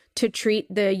sure to treat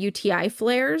the UTI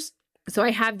flares. So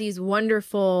I have these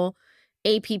wonderful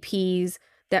APPs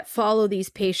that follow these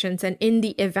patients, and in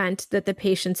the event that the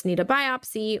patients need a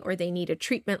biopsy or they need a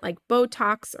treatment like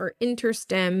Botox or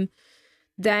InterStim,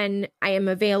 then I am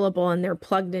available and they're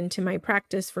plugged into my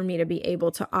practice for me to be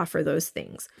able to offer those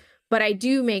things. But I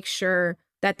do make sure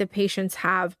that the patients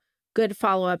have good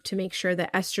follow-up to make sure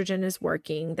that estrogen is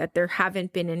working, that there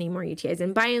haven't been any more UTIs.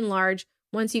 And by and large,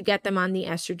 once you get them on the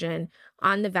estrogen,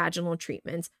 on the vaginal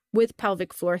treatments, with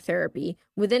pelvic floor therapy,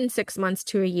 within 6 months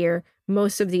to a year,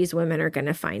 most of these women are going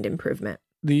to find improvement.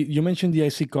 You mentioned the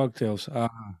IC cocktails.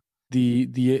 The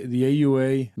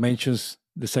AUA mentions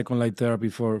the second-line therapy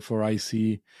for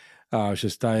IC,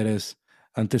 cystitis,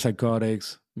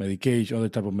 antipsychotics, medication, other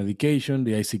type of medication,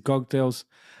 the IC cocktails.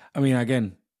 I mean,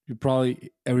 again, you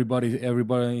probably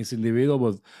everybody is individual,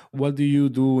 but what do you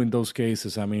do in those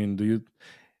cases? I mean, do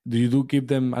you give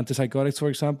them antipsychotics, for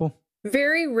example?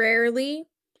 Very rarely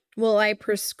will I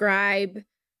prescribe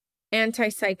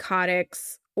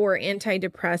antipsychotics or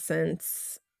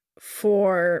antidepressants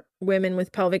for women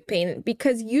with pelvic pain,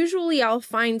 because usually I'll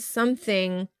find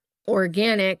something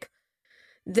organic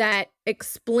that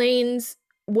explains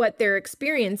what they're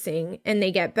experiencing and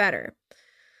they get better.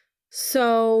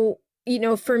 So,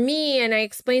 for me, and I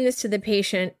explain this to the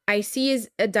patient, I see as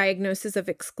a diagnosis of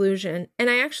exclusion. And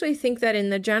I actually think that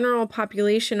in the general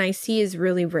population, I see is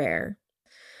really rare.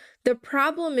 The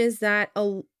problem is that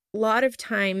a lot of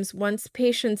times, once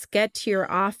patients get to your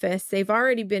office, they've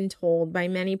already been told by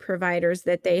many providers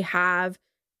that they have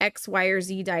X, Y, or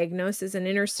Z diagnosis, and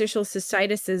interstitial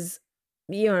cystitis is,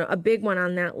 a big one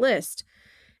on that list.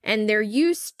 And they're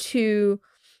used to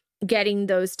getting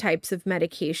those types of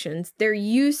medications. They're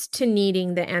used to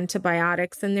needing the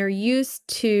antibiotics, and they're used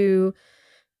to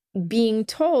being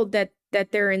told that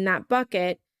they're in that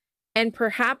bucket. And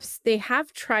perhaps they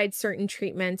have tried certain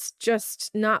treatments,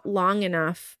 just not long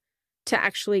enough to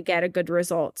actually get a good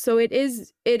result. So it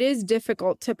is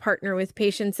difficult to partner with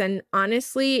patients. And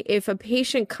honestly, if a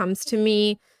patient comes to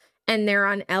me and they're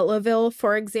on Elavil,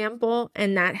 for example,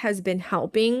 and that has been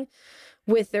helping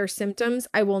with their symptoms,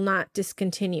 I will not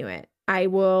discontinue it. I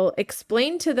will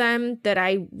explain to them that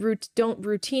I don't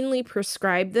routinely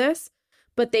prescribe this,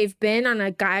 but they've been on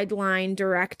a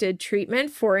guideline-directed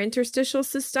treatment for interstitial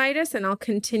cystitis, and I'll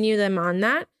continue them on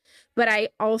that. But I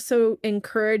also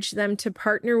encourage them to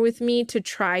partner with me to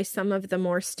try some of the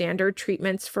more standard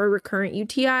treatments for recurrent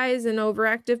UTIs and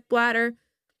overactive bladder.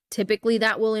 Typically,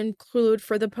 that will include,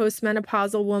 for the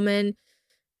postmenopausal woman,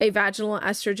 a vaginal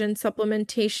estrogen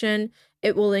supplementation.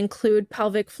 It will include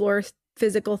pelvic floor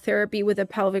physical therapy with a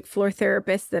pelvic floor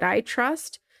therapist that I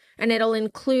trust. And it'll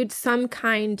include some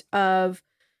kind of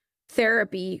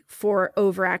therapy for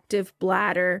overactive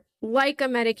bladder, like a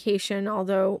medication,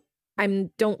 although I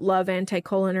don't love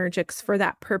anticholinergics for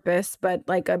that purpose, but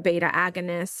like a beta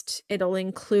agonist. It'll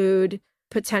include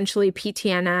potentially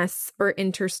PTNS or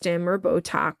Interstim or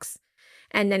Botox.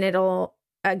 And then it'll,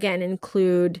 again,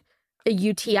 include a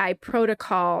UTI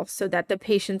protocol so that the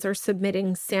patients are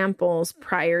submitting samples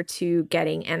prior to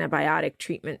getting antibiotic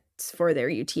treatments for their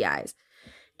UTIs.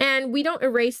 And we don't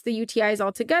erase the UTIs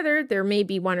altogether. There may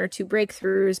be one or two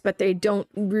breakthroughs, but they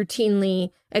don't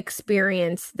routinely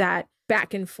experience that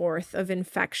back and forth of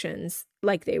infections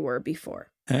like they were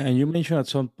before. And you mentioned at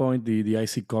some point the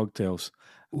IC cocktails.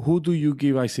 Who do you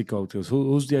give IC cocktails?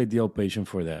 Who's the ideal patient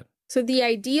for that? So the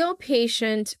ideal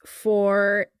patient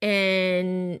for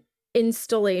an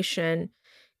installation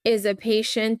is a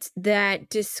patient that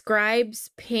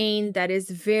describes pain that is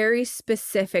very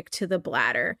specific to the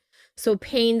bladder. So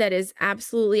pain that is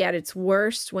absolutely at its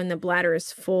worst when the bladder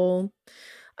is full.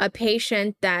 A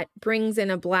patient that brings in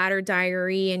a bladder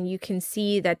diary and you can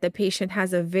see that the patient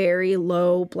has a very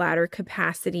low bladder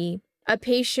capacity. A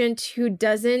patient who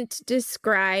doesn't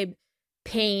describe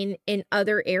pain in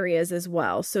other areas as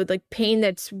well. So like pain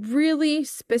that's really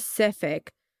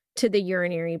specific to the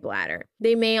urinary bladder.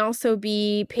 They may also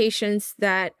be patients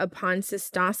that upon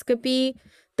cystoscopy,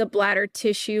 the bladder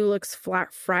tissue looks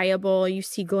flat friable. You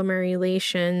see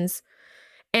glomerulations.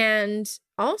 And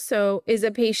also is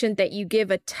a patient that you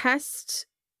give a test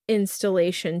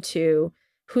installation to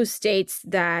who states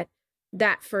that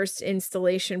that first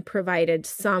installation provided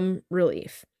some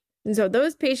relief. And so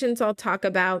those patients I'll talk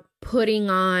about putting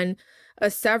on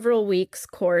a several weeks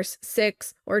course,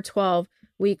 6 or 12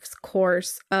 weeks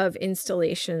course of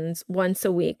installations once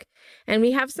a week. And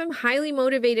we have some highly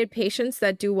motivated patients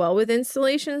that do well with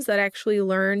installations that actually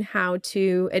learn how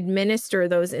to administer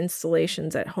those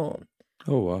installations at home.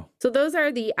 Oh, wow. So those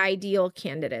are the ideal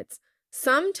candidates.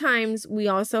 Sometimes we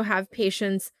also have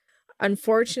patients,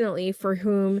 unfortunately, for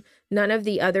whom none of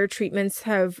the other treatments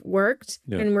have worked.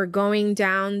 Yeah. And we're going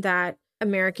down that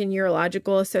American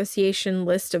Urological Association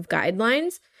list of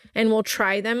guidelines, and we'll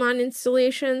try them on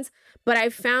installations. But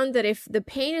I've found that if the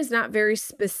pain is not very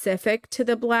specific to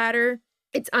the bladder,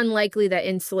 it's unlikely that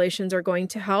installations are going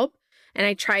to help. And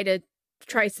I try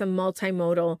some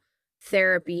multimodal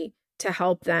therapy to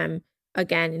help them,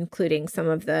 again, including some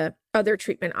of the other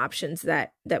treatment options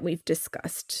that we've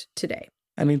discussed today.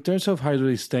 And in terms of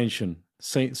hydrodistension,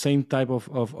 same type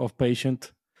of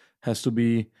patient has to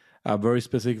be very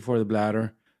specific for the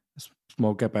bladder,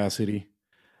 small capacity,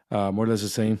 more or less the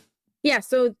same. Yeah,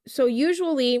 so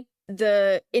usually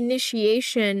the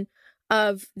initiation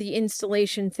of the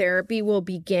installation therapy will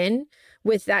begin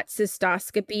with that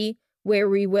cystoscopy where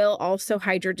we will also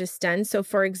hydrodistend. So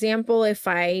for example, if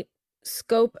I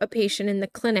scope a patient in the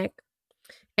clinic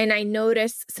and I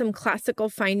notice some classical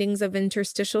findings of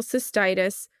interstitial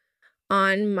cystitis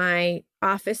on my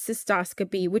office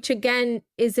cystoscopy, which again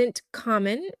isn't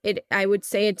common. I would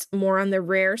say it's more on the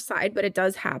rare side, but it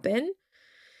does happen.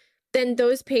 Then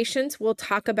those patients will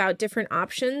talk about different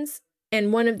options.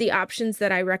 And one of the options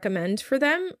that I recommend for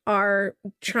them are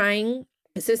trying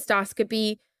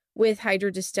cystoscopy with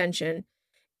hydrodistension.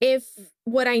 If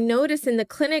what I notice in the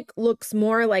clinic looks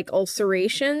more like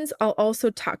ulcerations, I'll also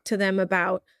talk to them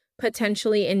about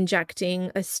potentially injecting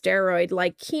a steroid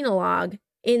like Kenalog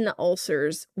in the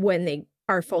ulcers when they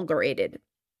are fulgurated.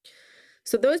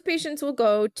 So those patients will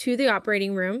go to the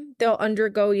operating room. They'll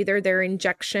undergo either their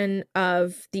injection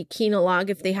of the Kenalog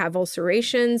if they have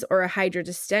ulcerations or a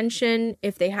hydrodistension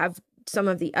if they have some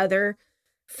of the other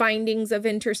findings of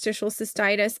interstitial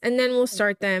cystitis. And then we'll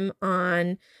start them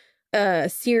on a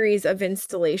series of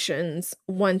instillations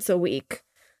once a week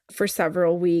for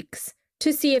several weeks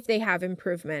to see if they have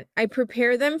improvement. I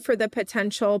prepare them for the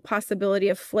potential possibility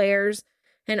of flares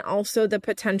and also the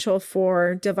potential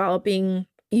for developing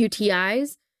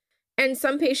UTIs. And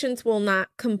some patients will not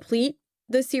complete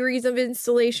the series of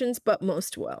installations, but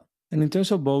most will. And in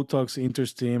terms of Botox,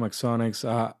 Interstim,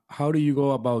 Axonics, how do you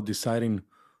go about deciding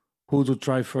who to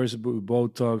try first with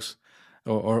Botox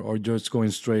or just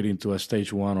going straight into a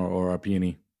stage 1 or a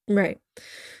PNE? Right.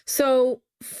 So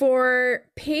for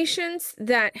patients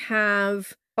that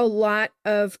have a lot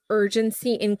of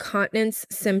urgency incontinence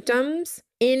symptoms,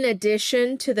 in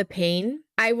addition to the pain,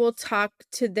 I will talk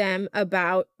to them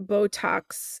about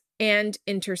Botox and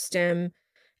Interstim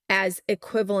as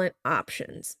equivalent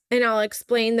options. And I'll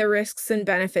explain the risks and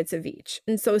benefits of each.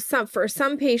 And so for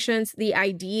some patients, the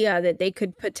idea that they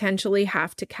could potentially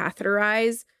have to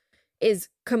catheterize is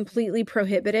completely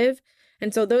prohibitive.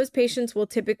 And so those patients will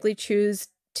typically choose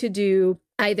to do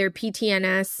either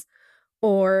PTNS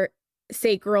or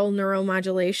sacral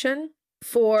neuromodulation.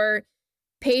 For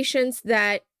patients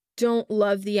that don't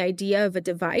love the idea of a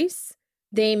device,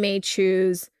 they may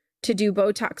choose to do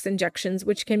Botox injections,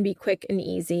 which can be quick and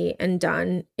easy and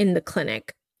done in the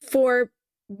clinic. For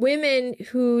women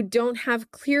who don't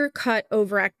have clear-cut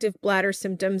overactive bladder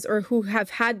symptoms or who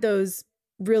have had those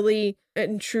really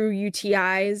and true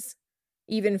UTIs,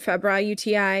 even febrile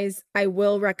UTIs, I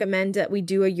will recommend that we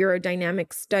do a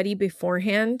urodynamic study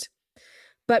beforehand.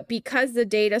 But because the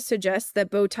data suggests that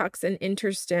Botox and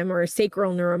Interstim or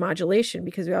sacral neuromodulation,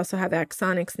 because we also have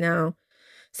Axonics now,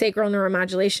 sacral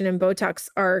neuromodulation and Botox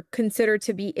are considered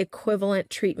to be equivalent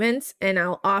treatments, and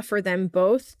I'll offer them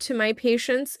both to my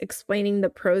patients, explaining the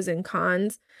pros and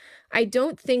cons. I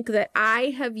don't think that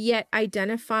I have yet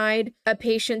identified a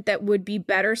patient that would be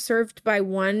better served by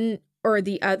one or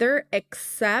the other,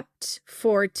 except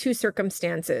for two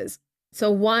circumstances.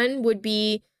 So one would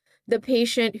be the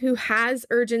patient who has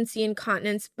urgency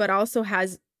incontinence, but also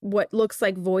has what looks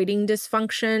like voiding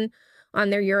dysfunction on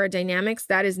their urodynamics.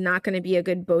 That is not going to be a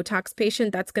good Botox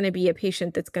patient. That's going to be a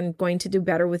patient that's going to do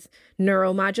better with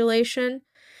neuromodulation.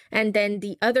 And then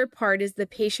the other part is the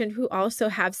patient who also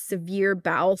have severe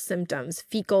bowel symptoms,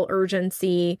 fecal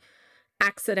urgency,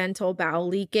 accidental bowel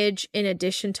leakage, in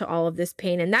addition to all of this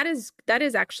pain. And that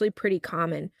is actually pretty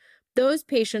common. Those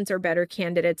patients are better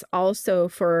candidates also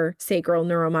for sacral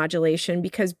neuromodulation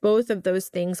because both of those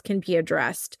things can be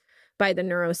addressed by the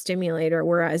neurostimulator,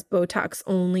 whereas Botox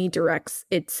only directs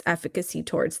its efficacy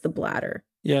towards the bladder.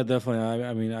 Yeah, definitely.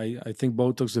 I mean, I think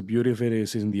Botox, the beauty of it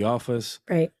is in the office,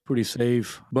 right? Pretty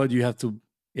safe, but it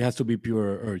has to be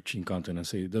pure urge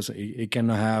incontinence. It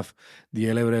cannot have the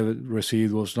elevated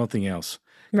residuals, nothing else.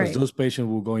 Because those patients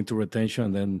will go into retention,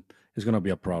 and then it's going to be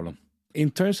a problem. In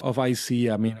terms of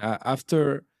IC, I mean,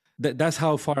 after that's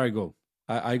how far I go.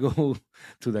 I go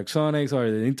to the Axonics or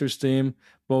the Interstim,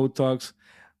 Botox,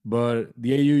 but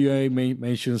the AUA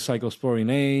mentions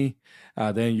cyclosporin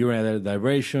A, then urinary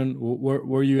diversion.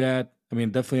 Where you at? I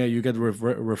mean, definitely you get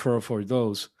referral for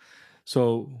those.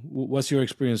 So what's your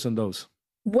experience on those?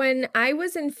 When I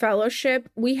was in fellowship,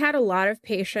 we had a lot of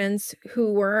patients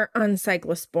who were on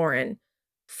cyclosporin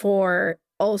for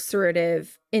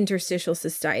ulcerative interstitial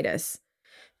cystitis.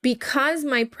 Because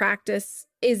my practice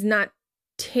is not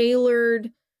tailored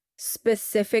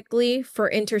specifically for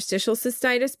interstitial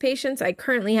cystitis patients, I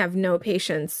currently have no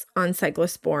patients on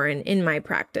cyclosporin in my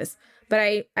practice,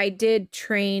 but I did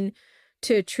train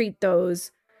to treat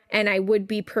those, and I would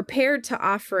be prepared to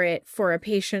offer it for a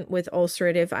patient with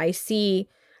ulcerative IC.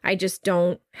 I just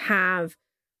don't have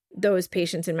those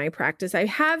patients in my practice. I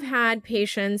have had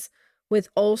patients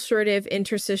with ulcerative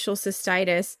interstitial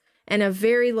cystitis and a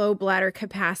very low bladder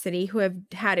capacity who have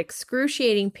had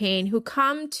excruciating pain who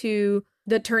come to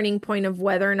the turning point of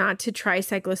whether or not to try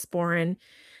cyclosporin,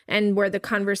 and where the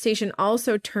conversation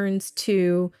also turns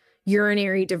to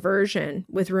urinary diversion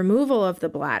with removal of the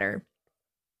bladder.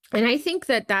 And I think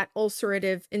that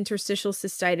ulcerative interstitial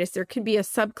cystitis, there could be a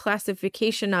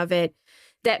subclassification of it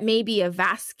that may be a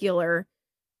vascular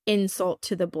insult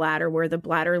to the bladder, where the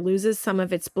bladder loses some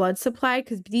of its blood supply,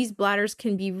 because these bladders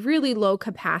can be really low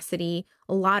capacity,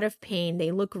 a lot of pain.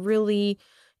 They look really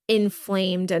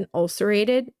inflamed and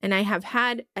ulcerated. And I have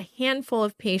had a handful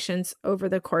of patients over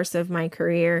the course of my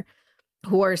career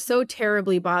who are so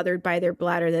terribly bothered by their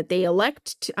bladder that they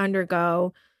elect to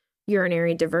undergo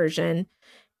urinary diversion.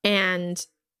 And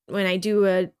when I do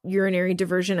a urinary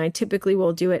diversion, I typically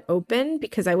will do it open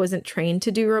because I wasn't trained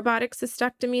to do robotic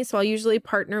cystectomy. So I'll usually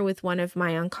partner with one of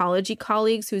my oncology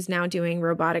colleagues who's now doing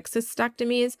robotic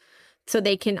cystectomies, so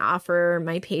they can offer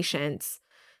my patients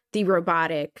the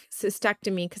robotic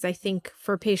cystectomy, because I think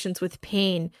for patients with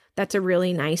pain, that's a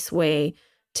really nice way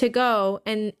to go.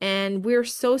 And we're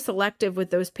so selective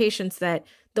with those patients that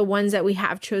the ones that we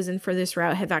have chosen for this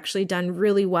route have actually done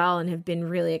really well and have been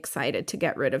really excited to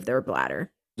get rid of their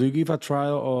bladder. Do you give a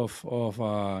trial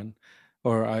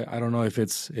or I don't know if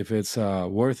it's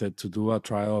worth it to do a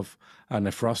trial of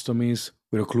nephrostomies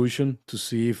with occlusion to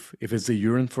see if it's the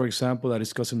urine, for example, that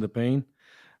is causing the pain?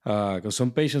 Because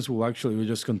some patients will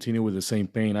just continue with the same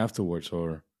pain afterwards.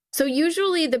 So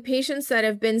usually the patients that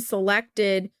have been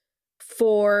selected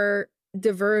for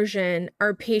diversion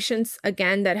are patients,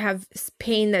 again, that have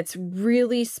pain that's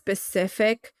really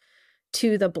specific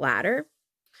to the bladder.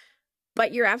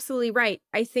 But you're absolutely right.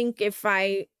 I think if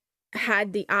I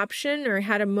had the option or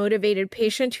had a motivated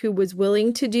patient who was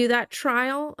willing to do that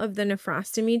trial of the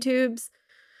nephrostomy tubes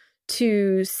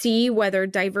to see whether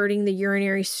diverting the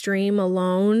urinary stream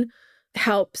alone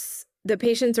helps the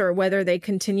patients or whether they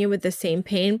continue with the same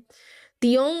pain.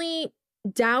 The only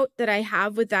doubt that I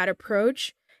have with that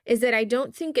approach is that I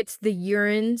don't think it's the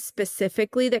urine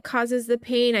specifically that causes the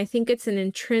pain. I think it's an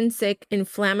intrinsic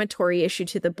inflammatory issue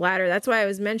to the bladder. That's why I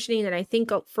was mentioning that I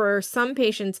think for some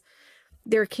patients,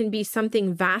 there can be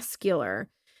something vascular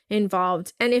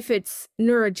involved. And if it's a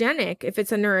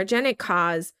neurogenic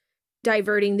cause,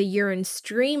 diverting the urine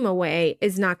stream away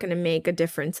is not going to make a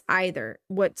difference either.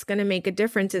 What's going to make a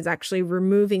difference is actually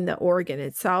removing the organ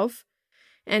itself.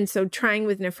 And so trying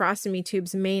with nephrostomy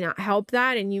tubes may not help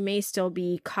that. And you may still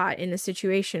be caught in a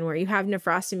situation where you have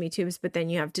nephrostomy tubes, but then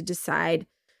you have to decide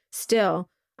still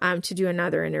to do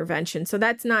another intervention. So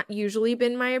that's not usually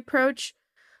been my approach.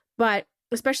 But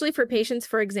especially for patients,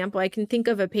 for example, I can think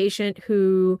of a patient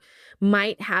who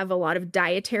might have a lot of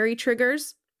dietary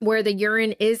triggers where the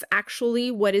urine is actually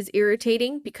what is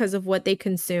irritating because of what they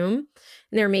consume.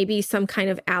 And there may be some kind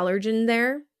of allergen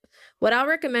there. What I'll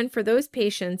recommend for those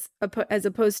patients, as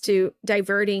opposed to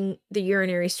diverting the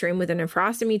urinary stream with a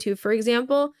nephrostomy tube, for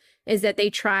example, is that they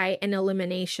try an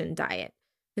elimination diet.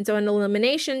 And so an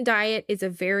elimination diet is a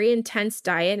very intense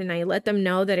diet. And I let them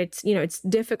know that it's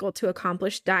difficult to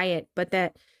accomplish diet, but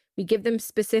that we give them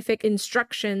specific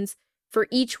instructions for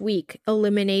each week,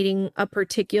 eliminating a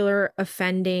particular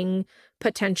offending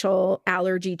potential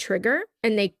allergy trigger.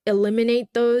 And they eliminate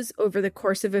those over the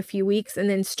course of a few weeks and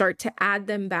then start to add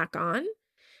them back on.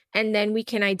 And then we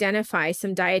can identify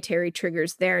some dietary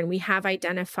triggers there. And we have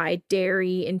identified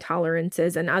dairy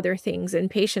intolerances and other things in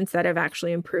patients that have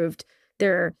actually improved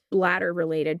their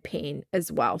bladder-related pain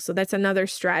as well. So that's another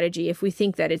strategy if we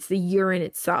think that it's the urine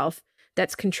itself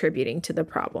that's contributing to the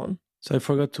problem. So I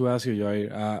forgot to ask you,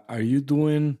 Jair, are you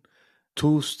doing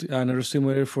another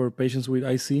stimulator for patients with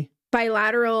IC?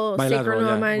 Bilateral sacral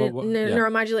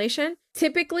neuromodulation?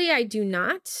 Typically, I do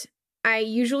not. I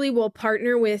usually will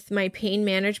partner with my pain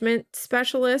management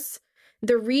specialists.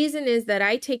 The reason is that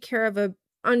I take care of a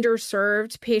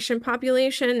underserved patient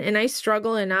population, and I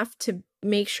struggle enough to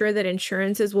make sure that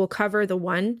insurances will cover the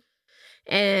one,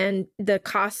 and the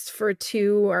costs for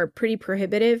two are pretty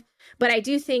prohibitive. But I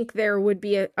do think there would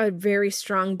be a very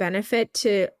strong benefit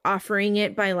to offering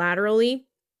it bilaterally.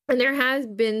 And there has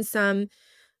been some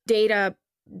data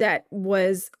that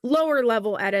was lower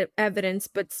level evidence,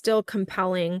 but still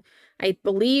compelling. I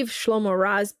believe Shlomo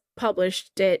Raz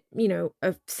published it,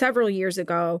 several years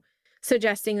ago,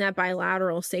 suggesting that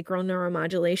bilateral sacral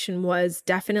neuromodulation was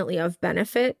definitely of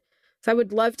benefit. So I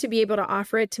would love to be able to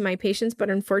offer it to my patients,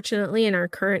 but unfortunately in our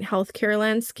current healthcare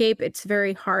landscape, it's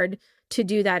very hard to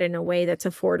do that in a way that's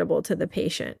affordable to the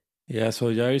patient. Yeah, so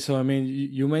Jair, I mean,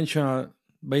 you mentioned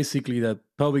basically that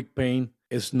pelvic pain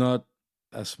is not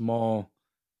as small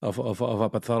of a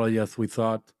pathology as we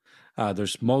thought.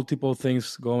 There's multiple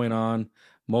things going on,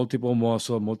 multiple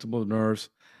muscle, multiple nerves,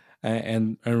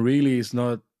 and really it's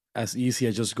not as easy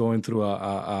as just going through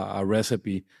a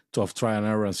recipe of try and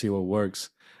error and see what works.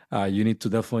 You need to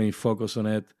definitely focus on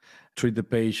it, treat the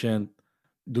patient,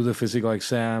 do the physical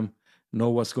exam, know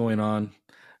what's going on,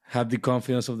 have the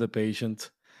confidence of the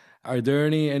patient. Are there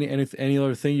any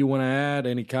other thing you want to add?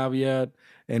 Any caveat?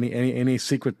 Any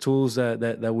secret tools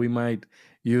that we might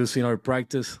use in our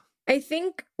practice? I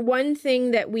think one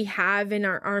thing that we have in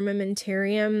our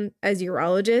armamentarium as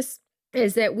urologists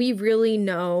is that we really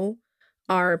know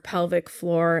our pelvic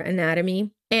floor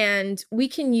anatomy, and we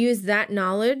can use that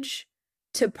knowledge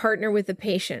to partner with the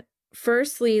patient.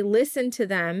 Firstly, listen to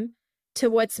them, to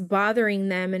what's bothering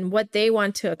them and what they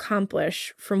want to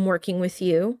accomplish from working with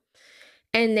you,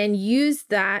 and then use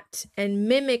that and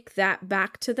mimic that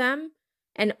back to them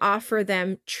and offer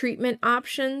them treatment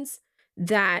options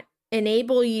that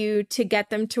enable you to get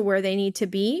them to where they need to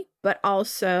be, but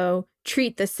also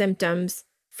treat the symptoms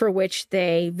for which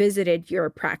they visited your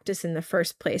practice in the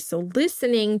first place. So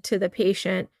listening to the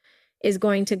patient is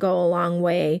going to go a long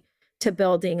way to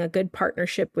building a good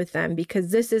partnership with them,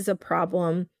 because this is a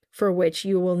problem for which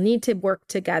you will need to work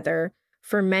together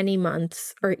for many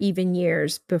months or even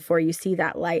years before you see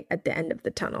that light at the end of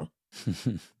the tunnel.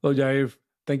 Well, Jair,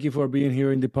 thank you for being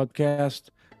here in the podcast.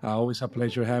 Always a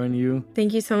pleasure having you.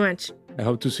 Thank you so much. I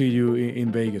hope to see you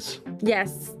in Vegas.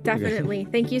 Yes, definitely.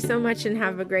 Okay. Thank you so much and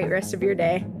have a great rest of your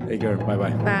day. Take care.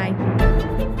 Bye-bye.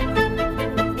 Bye.